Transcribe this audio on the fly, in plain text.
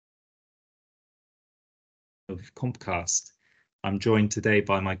of Compcast. I'm joined today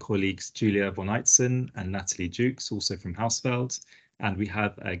by my colleagues Julia von Eitzen and Natalie Jukes, also from Hausfeld, and we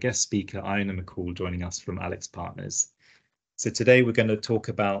have a guest speaker, Iona McCall, joining us from AlixPartners. So today we're going to talk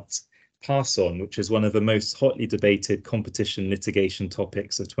about pass-on, which is one of the most hotly debated competition litigation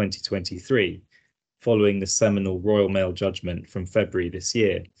topics of 2023, following the seminal Royal Mail judgment from February this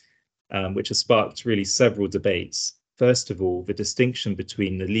year, which has sparked really several debates. First of all, the distinction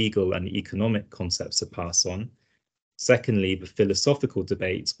between the legal and economic concepts of pass-on. Secondly, the philosophical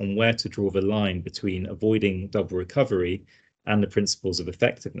debate on where to draw the line between avoiding double recovery and the principles of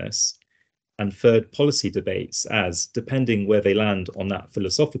effectiveness. And third, policy debates, as, depending where they land on that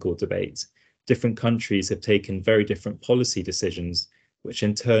philosophical debate, different countries have taken very different policy decisions, which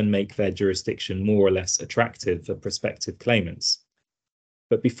in turn make their jurisdiction more or less attractive for prospective claimants.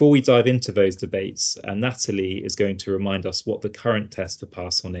 But before we dive into those debates, Natalie is going to remind us what the current test for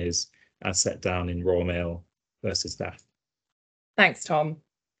pass-on is, as set down in Royal Mail versus DAF. Thanks, Tom.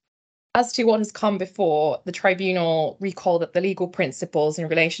 As to what has come before, the tribunal recalled that the legal principles in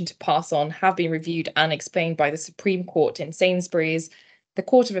relation to pass-on have been reviewed and explained by the Supreme Court in Sainsbury's, the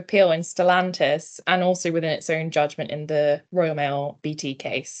Court of Appeal in Stellantis, and also within its own judgment in the Royal Mail BT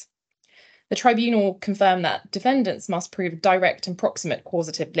case. The tribunal confirmed that defendants must prove a direct and proximate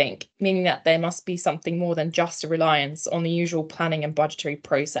causative link, meaning that there must be something more than just a reliance on the usual planning and budgetary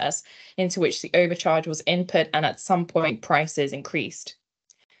process into which the overcharge was input and at some point prices increased.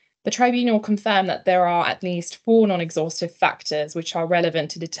 The tribunal confirmed that there are at least 4 non-exhaustive factors which are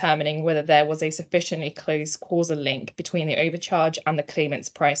relevant to determining whether there was a sufficiently close causal link between the overcharge and the claimant's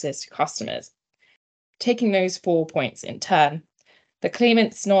prices to customers. Taking those 4 points in turn, the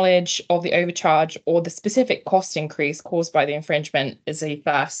claimant's knowledge of the overcharge or the specific cost increase caused by the infringement is a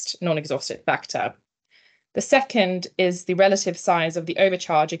first non-exhaustive factor. The second is the relative size of the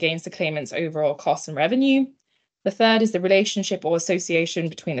overcharge against the claimant's overall costs and revenue. The third is the relationship or association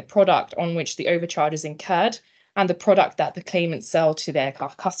between the product on which the overcharge is incurred and the product that the claimants sell to their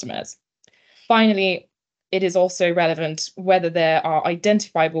customers. Finally, it is also relevant whether there are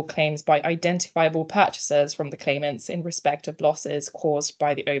identifiable claims by identifiable purchasers from the claimants in respect of losses caused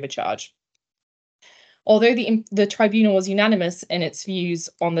by the overcharge. Although the tribunal was unanimous in its views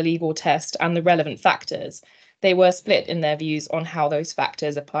on the legal test and the relevant factors, they were split in their views on how those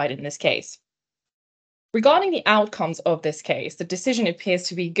factors applied in this case. Regarding the outcomes of this case, the decision appears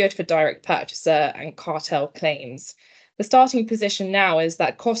to be good for direct purchaser and cartel claims. The starting position now is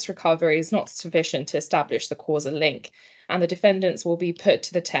that cost recovery is not sufficient to establish the causal link, and the defendants will be put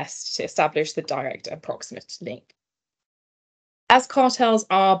to the test to establish the direct and proximate link. As cartels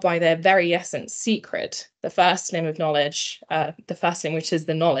are by their very essence secret, the first limb of knowledge, which is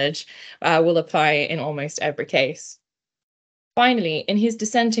the knowledge, will apply in almost every case. Finally, in his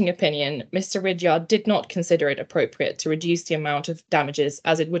dissenting opinion, Mr. Ridyard did not consider it appropriate to reduce the amount of damages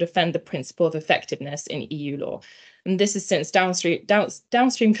as it would offend the principle of effectiveness in EU law. And this is since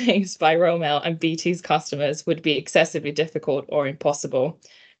downstream claims by Royal Mail and BT's customers would be excessively difficult or impossible,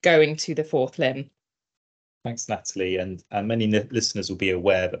 going to the fourth limb. Thanks, Natalie. And many listeners will be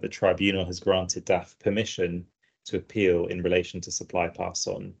aware that the tribunal has granted DAF permission to appeal in relation to supply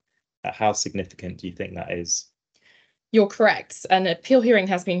pass-on. How significant do you think that is? You're correct. An appeal hearing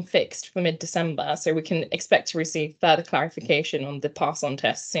has been fixed for mid-December, so we can expect to receive further clarification on the pass-on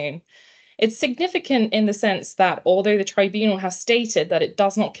test soon. It's significant in the sense that although the tribunal has stated that it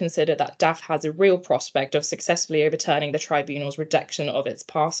does not consider that DAF has a real prospect of successfully overturning the tribunal's rejection of its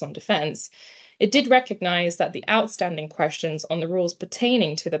pass-on defence, it did recognise that the outstanding questions on the rules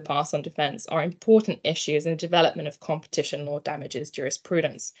pertaining to the pass-on defence are important issues in the development of competition law damages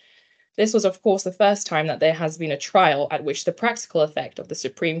jurisprudence. This was, of course, the first time that there has been a trial at which the practical effect of the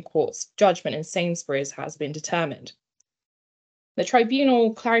Supreme Court's judgment in Sainsbury's has been determined. The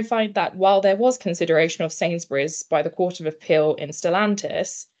tribunal clarified that while there was consideration of Sainsbury's by the Court of Appeal in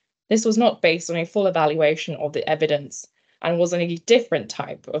Stellantis, this was not based on a full evaluation of the evidence and was on a different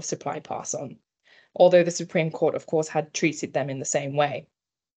type of supply pass-on, although the Supreme Court, of course, had treated them in the same way.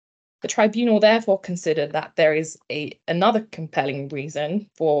 The tribunal therefore considered that there is another compelling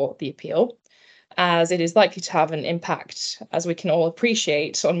reason for the appeal, as it is likely to have an impact, as we can all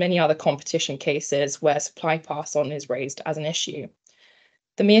appreciate, on many other competition cases where supply pass-on is raised as an issue.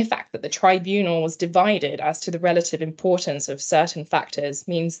 The mere fact that the tribunal was divided as to the relative importance of certain factors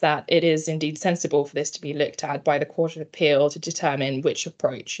means that it is indeed sensible for this to be looked at by the Court of Appeal to determine which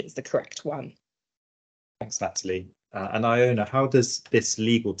approach is the correct one. Thanks, Natalie. And Iona, how does this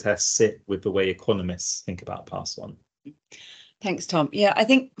legal test sit with the way economists think about pass-on? Thanks, Tom. Yeah, I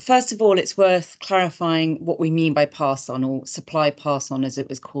think first of all, it's worth clarifying what we mean by pass on, or supply pass on, as it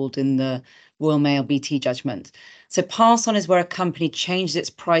was called in the Royal Mail BT judgment. So pass on is where a company changes its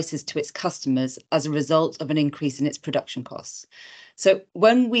prices to its customers as a result of an increase in its production costs. So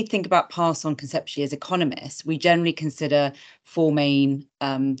when we think about pass on conceptually as economists, we generally consider four main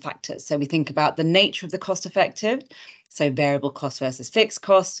factors. So we think about the nature of the cost effective, so variable cost versus fixed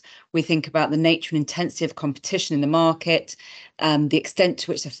costs. We think about the nature and intensity of competition in the market, the extent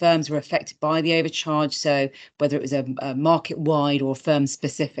to which the firms were affected by the overcharge, so whether it was a market-wide or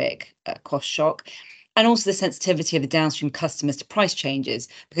firm-specific cost shock, and also the sensitivity of the downstream customers to price changes,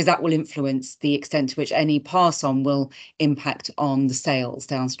 because that will influence the extent to which any pass-on will impact on the sales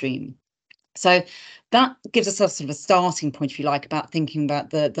downstream. So that gives us a sort of a starting point, if you like, about thinking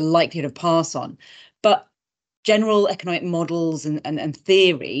about the likelihood of pass-on. But general economic models and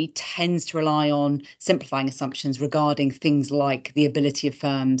theory tends to rely on simplifying assumptions regarding things like the ability of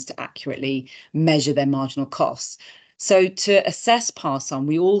firms to accurately measure their marginal costs. So to assess pass on,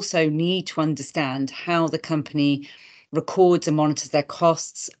 we also need to understand how the company records and monitors their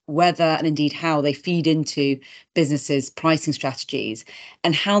costs, whether and indeed how they feed into businesses' pricing strategies,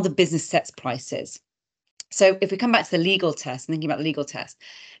 and how the business sets prices. So if we come back to the legal test, and thinking about the legal test,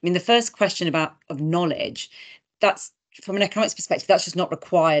 I mean, the first question of knowledge, that's from an economics perspective, that's just not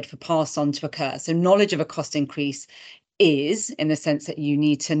required for pass on to occur. So knowledge of a cost increase is, in the sense that you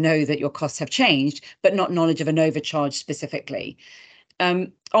need to know that your costs have changed, but not knowledge of an overcharge specifically.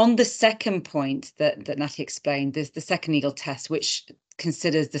 On the second point that Natalie explained, there's the second legal test, which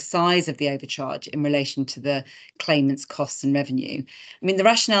considers the size of the overcharge in relation to the claimant's costs and revenue. I mean, the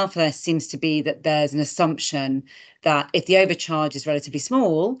rationale for this seems to be that there's an assumption that if the overcharge is relatively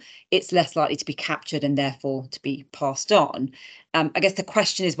small, it's less likely to be captured and therefore to be passed on. I guess the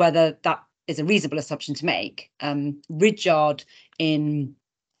question is whether that is a reasonable assumption to make. Ridyard, in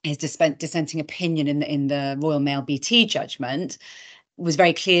his dissenting opinion in the Royal Mail BT judgment, was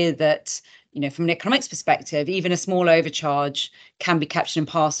very clear that, you know, from an economics perspective, even a small overcharge can be captured and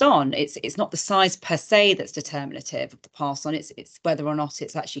passed on. It's not the size per se that's determinative of the pass on. It's whether or not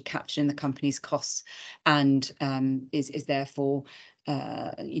it's actually captured in the company's costs and is therefore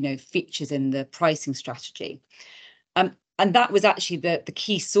features in the pricing strategy. And that was actually the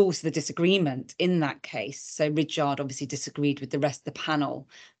key source of the disagreement in that case. So Ridyard obviously disagreed with the rest of the panel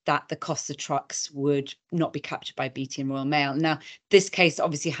that the cost of trucks would not be captured by BT and Royal Mail. Now, this case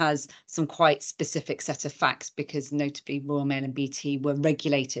obviously has some quite specific set of facts, because notably Royal Mail and BT were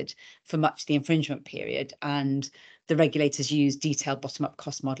regulated for much of the infringement period, and the regulators used detailed bottom-up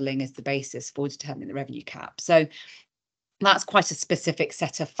cost modelling as the basis for determining the revenue cap. So that's quite a specific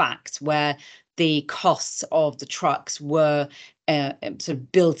set of facts where the costs of the trucks were sort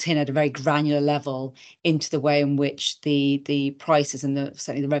of built in at a very granular level into the way in which the prices and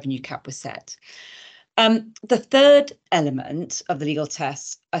certainly the revenue cap was set. The third element of the legal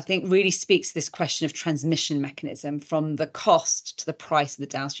test, I think, really speaks to this question of transmission mechanism from the cost to the price of the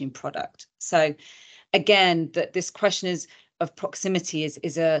downstream product. So again, that this question of proximity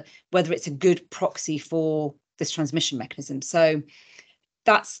is whether it's a good proxy for this transmission mechanism. So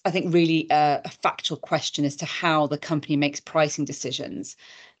that's, I think, really a factual question as to how the company makes pricing decisions,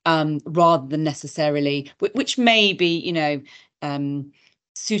 rather than necessarily, which may be,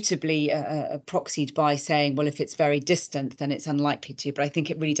 suitably proxied by saying, well, if it's very distant, then it's unlikely to. But I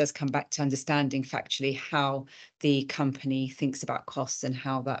think it really does come back to understanding factually how the company thinks about costs and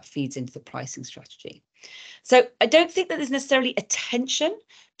how that feeds into the pricing strategy. So I don't think that there's necessarily a tension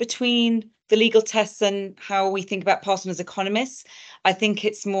between the legal tests and how we think about pass on as economists. I think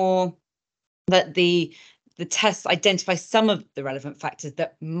it's more that the tests identify some of the relevant factors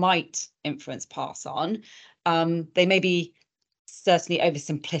that might influence pass on. They may be certainly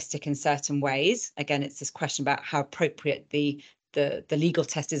oversimplistic in certain ways. Again, it's this question about how appropriate the legal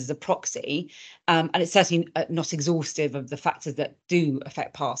test is as a proxy, and it's certainly not exhaustive of the factors that do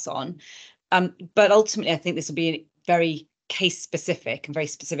affect pass on. But ultimately, I think this will be very case specific and very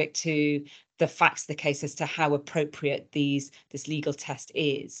specific to the facts of the case as to how appropriate this legal test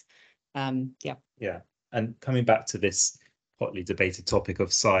is. Yeah. And coming back to this hotly debated topic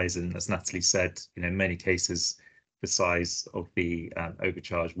of size, and as Natalie said, in many cases, the size of the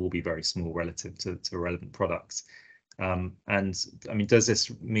overcharge will be very small relative to a relevant product. And I mean, does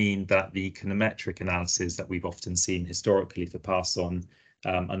this mean that the econometric analysis that we've often seen historically for pass on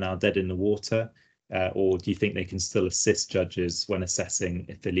are now dead in the water? Or do you think they can still assist judges when assessing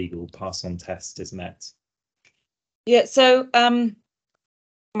if the legal pass on test is met? Yeah, so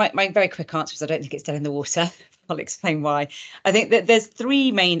My very quick answer is I don't think it's dead in the water. I'll explain why. I think that there's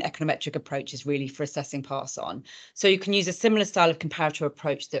three main econometric approaches really for assessing pass on. So you can use a similar style of comparator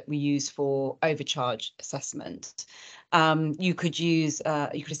approach that we use for overcharge assessment. You could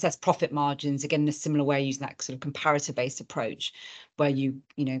assess profit margins again in a similar way, using that sort of comparator-based approach, where you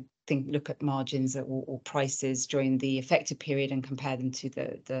look at margins or prices during the affected period and compare them to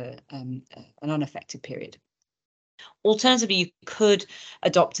an unaffected period. Alternatively, you could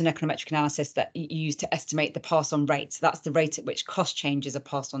adopt an econometric analysis that you use to estimate the pass-on rate. So that's the rate at which cost changes are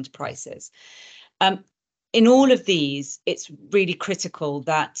passed on to prices. In all of these, it's really critical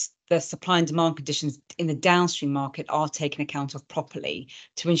that the supply and demand conditions in the downstream market are taken account of properly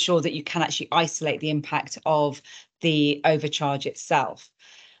to ensure that you can actually isolate the impact of the overcharge itself.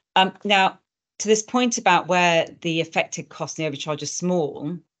 Now, to this point about where the affected cost and the overcharge are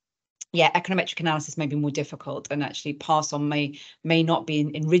small, yeah, econometric analysis may be more difficult, and actually pass on may not be,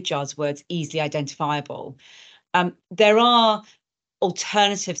 in Ridyard's words, easily identifiable. There are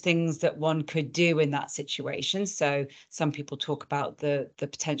alternative things that one could do in that situation. So some people talk about the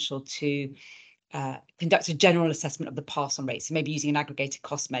potential to conduct a general assessment of the pass on rate, so maybe using an aggregated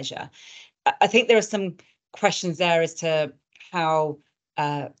cost measure. I think there are some questions there as to how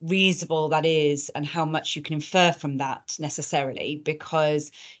reasonable that is and how much you can infer from that necessarily,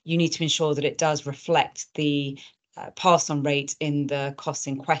 because you need to ensure that it does reflect the pass-on rate in the costs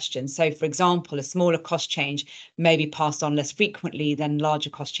in question. So, for example, a smaller cost change may be passed on less frequently than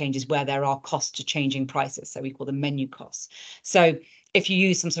larger cost changes where there are costs to changing prices. So we call them menu costs. So if you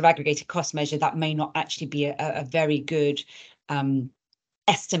use some sort of aggregated cost measure, that may not actually be a very good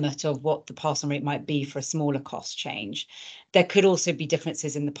estimate of what the pass-on rate might be for a smaller cost change. There could also be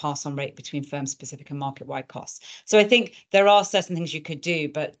differences in the pass-on rate between firm-specific and market-wide costs. So I think there are certain things you could do,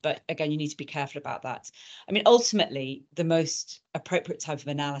 but again, you need to be careful about that. I mean, ultimately, the most appropriate type of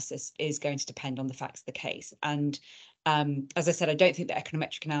analysis is going to depend on the facts of the case. And as I said, I don't think that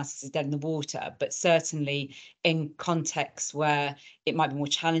econometric analysis is dead in the water, but certainly in contexts where it might be more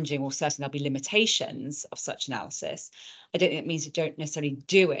challenging, or certainly there'll be limitations of such analysis, I don't think it means you don't necessarily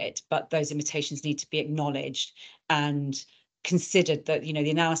do it, but those limitations need to be acknowledged and considered, that, you know,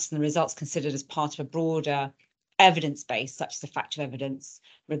 the analysis and the results considered as part of a broader evidence base, such as the factual evidence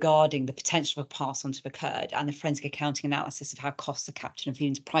regarding the potential of a pass on to have occurred, and the forensic accounting analysis of how costs are captured and feed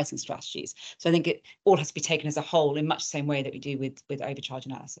into pricing strategies. So I think it all has to be taken as a whole in much the same way that we do with overcharge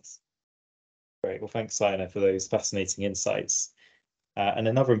analysis. Great. Well, thanks, Iona, for those fascinating insights. And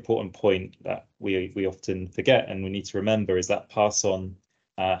another important point that we often forget and we need to remember is that pass on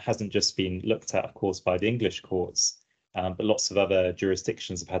hasn't just been looked at, of course, by the English courts, but lots of other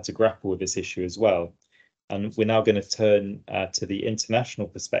jurisdictions have had to grapple with this issue as well. And we're now going to turn to the international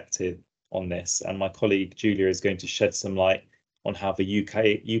perspective on this. And my colleague Julia is going to shed some light on how the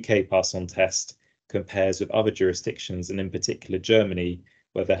UK pass-on test compares with other jurisdictions, and in particular Germany,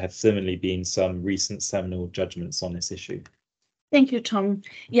 where there have similarly been some recent seminal judgments on this issue. Thank you, Tom.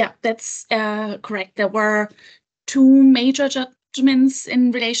 Yeah, that's correct. There were two major judgments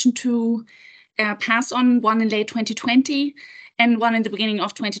in relation to pass-on, one in late 2020 and one in the beginning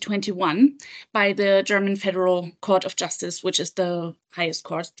of 2021 by the German Federal Court of Justice, which is the highest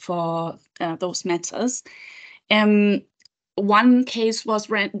court for those matters. One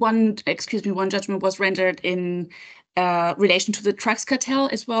judgment was rendered in relation to the trucks cartel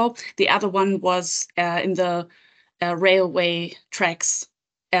as well. The other one was in the railway tracks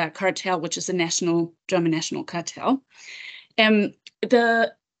cartel, which is a German national cartel.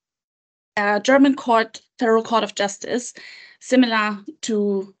 The German Federal Court of Justice, similar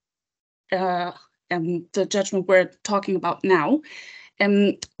to the judgment we're talking about now,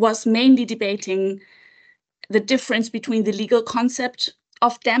 was mainly debating the difference between the legal concept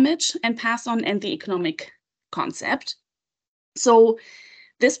of damage and pass on and the economic concept. So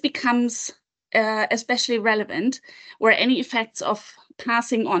this becomes especially relevant where any effects of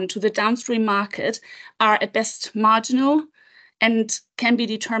passing on to the downstream market are at best marginal and can be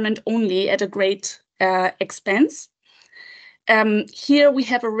determined only at a great expense. Here we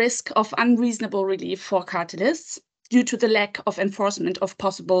have a risk of unreasonable relief for cartelists due to the lack of enforcement of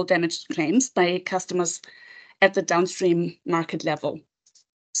possible damage claims by customers at the downstream market level.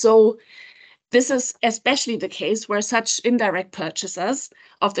 So this is especially the case where such indirect purchasers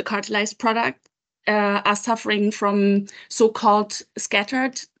of the cartelized product are suffering from so-called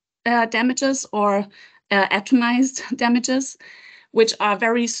scattered damages or atomized damages, which are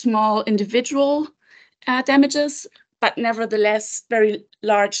very small individual damages, but nevertheless very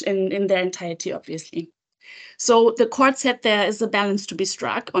large in their entirety, obviously. So the court said there is a balance to be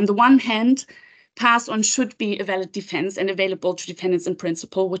struck. On the one hand, pass-on should be a valid defense and available to defendants in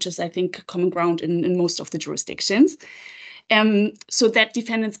principle, which is, I think, common ground in most of the jurisdictions, so that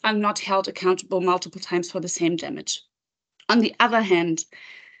defendants are not held accountable multiple times for the same damage. On the other hand,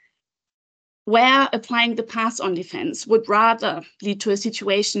 where applying the pass-on defense would rather lead to a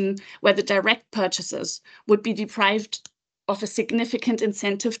situation where the direct purchasers would be deprived of a significant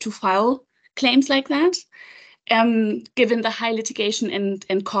incentive to file claims like that, given the high litigation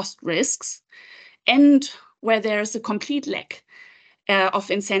and cost risks, and where there is a complete lack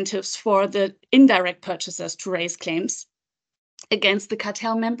of incentives for the indirect purchasers to raise claims against the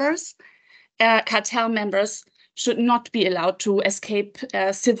cartel members. Cartel members should not be allowed to escape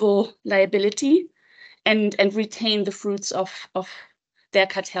civil liability and retain the fruits of their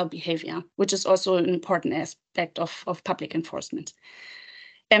cartel behavior, which is also an important aspect of public enforcement.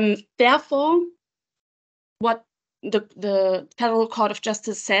 Therefore, what the Federal Court of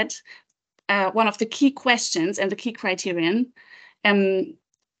Justice said, one of the key questions and the key criterion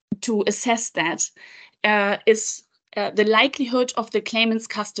to assess that is the likelihood of the claimant's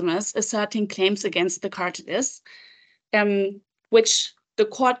customers asserting claims against the cartelists, which the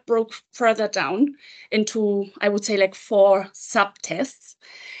court broke further down into, I would say, like 4 sub-tests.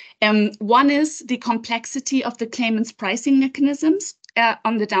 One is the complexity of the claimant's pricing mechanisms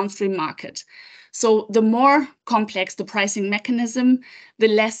on the downstream market. So the more complex the pricing mechanism, the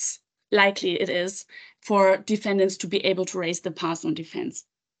less likely it is for defendants to be able to raise the pass-on defense.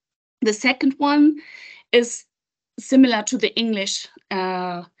 The second one is similar to the English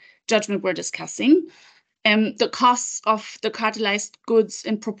judgment we're discussing. The costs of the cartelized goods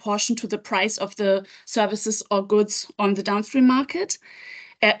in proportion to the price of the services or goods on the downstream market.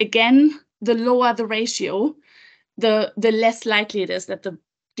 Again, the lower the ratio, the less likely it is that the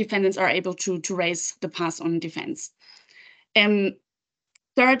defendants are able to raise the pass-on defense.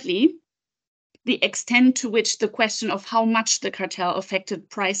 Thirdly, the extent to which the question of how much the cartel affected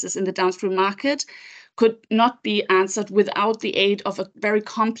prices in the downstream market could not be answered without the aid of a very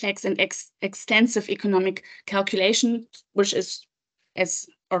complex and extensive economic calculation, which is, as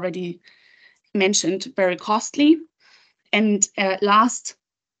already mentioned, very costly. And last,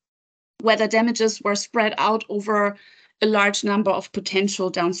 whether damages were spread out over a large number of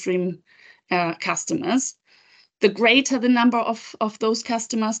potential downstream customers. The greater the number of those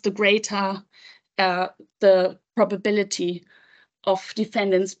customers, the greater the probability of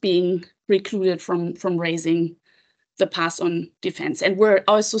defendants being precluded from raising the pass-on defense. And we're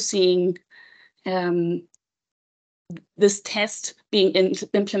also seeing this test being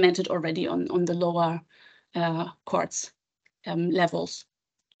implemented already on the lower courts levels.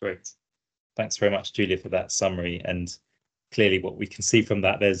 Great. Thanks very much, Julia, for that summary. And clearly what we can see from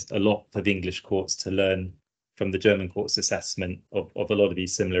that, there's a lot for the English courts to learn from the German court's assessment of a lot of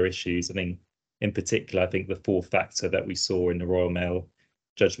these similar issues. I mean, in particular, I think the 4th factor that we saw in the Royal Mail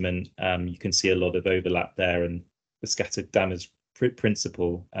judgment, you can see a lot of overlap there, and the scattered damage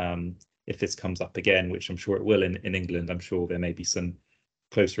principle, if this comes up again, which I'm sure it will in England, I'm sure there may be some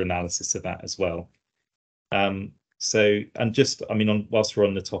closer analysis of that as well. So, and just, I mean, whilst we're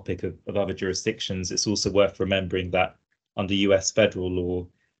on the topic of other jurisdictions, it's also worth remembering that under US federal law,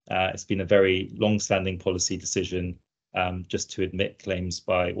 it's been a very long-standing policy decision just to admit claims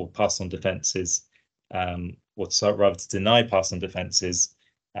by, or pass-on defences, or rather to deny pass-on defences,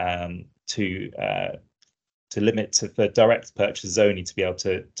 to limit for direct purchasers only to be able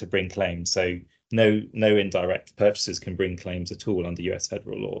to bring claims. So no indirect purchasers can bring claims at all under US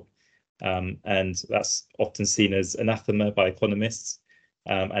federal law. And that's often seen as anathema by economists,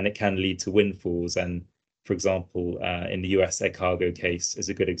 and it can lead to windfalls. And for example, in the US Egg Cargo case is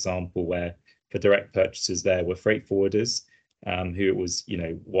a good example where the direct purchasers there were freight forwarders, who it was,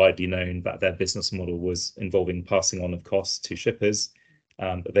 widely known that their business model was involving passing on of costs to shippers,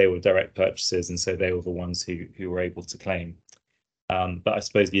 but they were direct purchasers, and so they were the ones who were able to claim. But I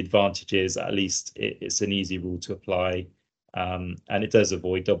suppose the advantage is at least it's an easy rule to apply. And it does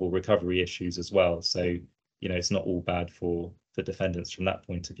avoid double recovery issues as well. So, it's not all bad for defendants from that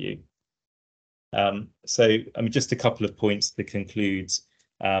point of view. So, I mean, just a couple of points to conclude.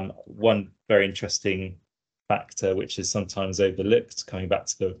 One very interesting factor, which is sometimes overlooked, coming back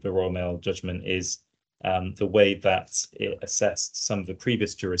to the Royal Mail judgment, is the way that it assessed some of the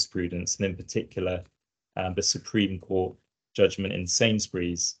previous jurisprudence, and in particular, the Supreme Court judgment in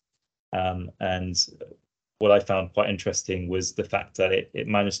Sainsbury's. And what I found quite interesting was the fact that it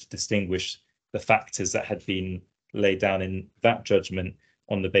managed to distinguish the factors that had been laid down in that judgment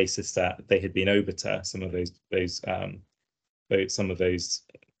on the basis that they had been obiter, some of those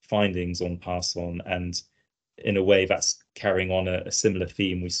findings on pass on, and in a way, that's carrying on a similar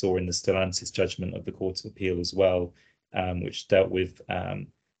theme we saw in the Stellantis judgment of the Court of Appeal as well, which dealt with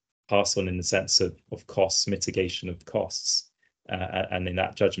pass on in the sense of costs, mitigation of costs. And in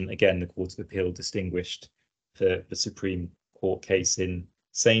that judgment, again, the Court of Appeal distinguished the Supreme Court case in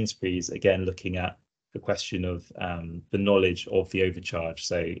Sainsbury's, again, looking at the question of the knowledge of the overcharge.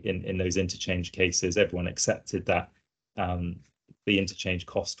 So in those interchange cases, everyone accepted that the interchange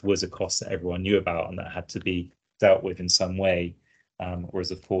cost was a cost that everyone knew about and that had to be dealt with in some way.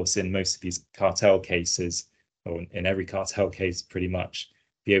 Whereas, of course, in most of these cartel cases, or in every cartel case pretty much,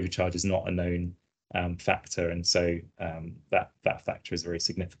 the overcharge is not a known factor, and so that factor is very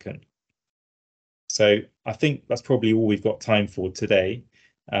significant. So I think that's probably all we've got time for today.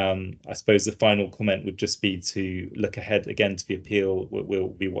 I suppose the final comment would just be to look ahead again to the appeal. We'll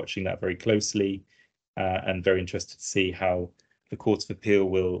be watching that very closely and very interested to see how the Court of Appeal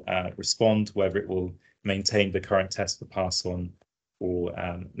will respond, whether it will maintain the current test for pass on or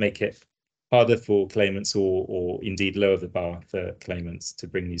make it harder for claimants or indeed lower the bar for claimants to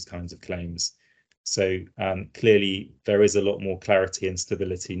bring these kinds of claims. So clearly there is a lot more clarity and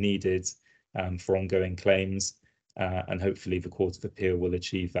stability needed for ongoing claims, and hopefully the Court of Appeal will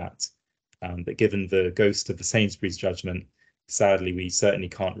achieve that. But given the ghost of the Sainsbury's judgment, sadly, we certainly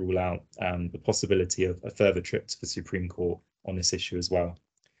can't rule out the possibility of a further trip to the Supreme Court on this issue as well.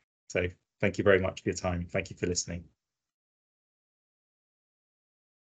 So thank you very much for your time. Thank you for listening.